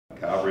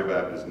Calvary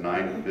Baptist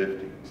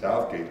 9:50,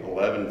 Southgate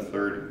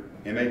 11:30,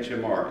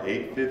 MHMR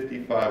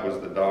 8:55 was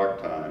the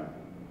dog time,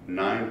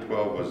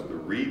 9:12 was the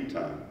read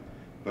time.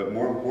 But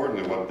more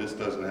importantly, what this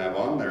doesn't have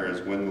on there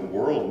is when the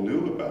world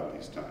knew about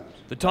these times.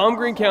 The Tom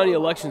Green County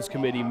Elections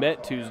Committee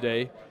met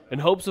Tuesday in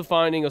hopes of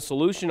finding a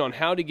solution on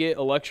how to get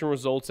election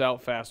results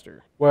out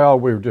faster. Well,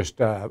 we were just,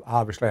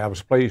 obviously I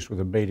was pleased with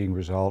the meeting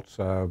results.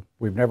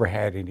 We've never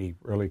had any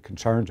really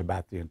concerns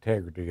about the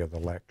integrity of the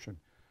election,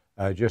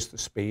 just the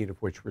speed of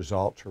which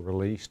results are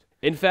released.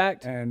 In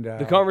fact,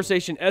 the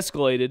conversation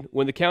escalated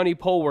when the county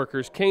poll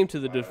workers came to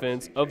the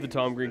defense of the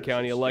Tom Green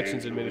County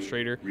Elections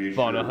Administrator,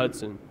 Vonna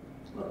Hudson.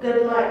 Well,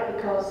 good luck,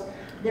 because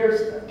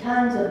there's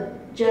tons of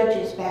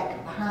judges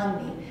back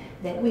behind me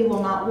that we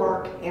will not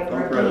work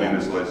ever again.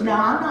 No,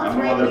 I'm not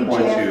threatening you,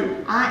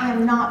 Jeff. I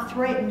am not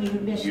threatening you,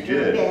 Mr.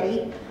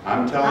 Betty.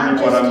 I'm telling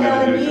you what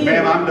I'm going to do.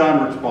 Ma'am, I'm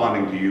done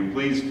responding to you.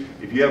 Please,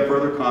 if you have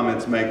further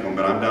comments, make them,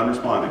 but I'm done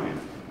responding to you.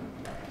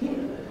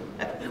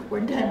 We're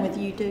done with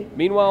you too.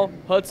 Meanwhile,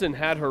 Hudson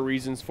had her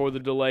reasons for the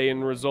delay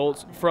in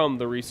results from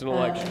the recent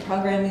election.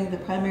 Programming the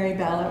primary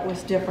ballot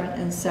was different,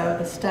 and so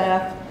the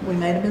staff, we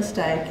made a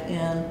mistake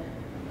in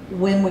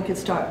when we could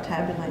start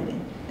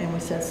tabulating, and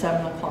we said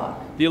 7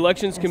 o'clock. The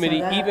Elections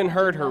Committee even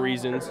heard her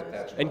reasons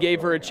and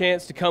gave her a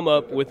chance to come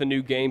up with a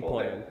new game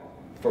plan.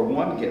 For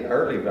one, get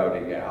early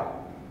voting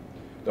out.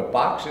 The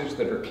boxes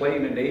that are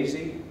clean and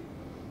easy,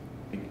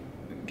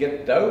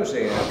 get those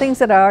in. Things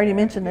that I already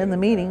mentioned in the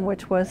meeting,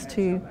 which was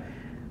to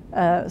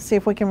see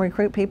if we can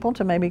recruit people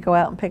to maybe go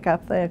out and pick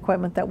up the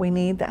equipment that we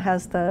need that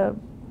has the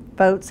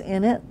votes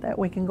in it that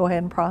we can go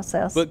ahead and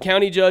process. But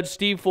County Judge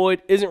Steve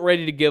Floyd isn't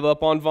ready to give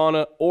up on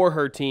Vonna or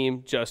her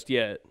team just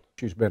yet.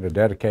 She's been a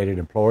dedicated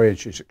employee, and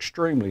she's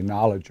extremely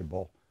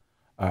knowledgeable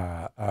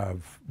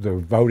of the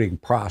voting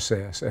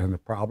process and the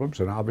problems,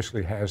 and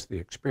obviously has the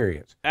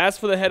experience. As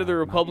for the head of the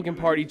Republican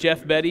Party,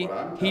 Jeff Betty,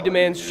 he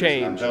demands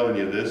change. I'm telling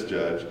you this,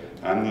 Judge,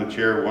 I'm the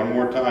chair one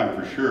more time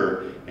for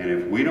sure, and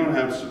if we don't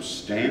have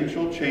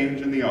substantial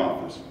change in the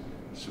office,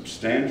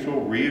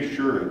 substantial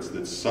reassurance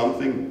that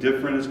something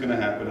different is going to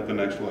happen at the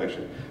next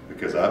election,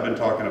 because I've been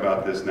talking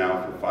about this now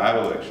for 5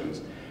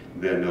 elections,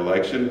 then the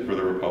election for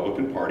the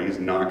Republican Party is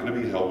not going to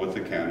be held with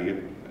the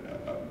county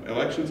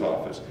elections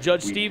office.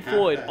 Judge Steve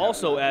Floyd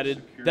also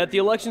added that the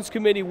Elections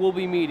Committee will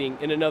be meeting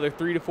in another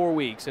 3 to 4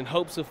 weeks in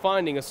hopes of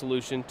finding a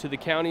solution to the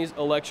county's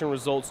election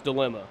results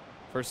dilemma.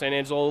 For San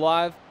Angelo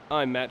Live,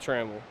 I'm Matt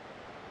Trammell.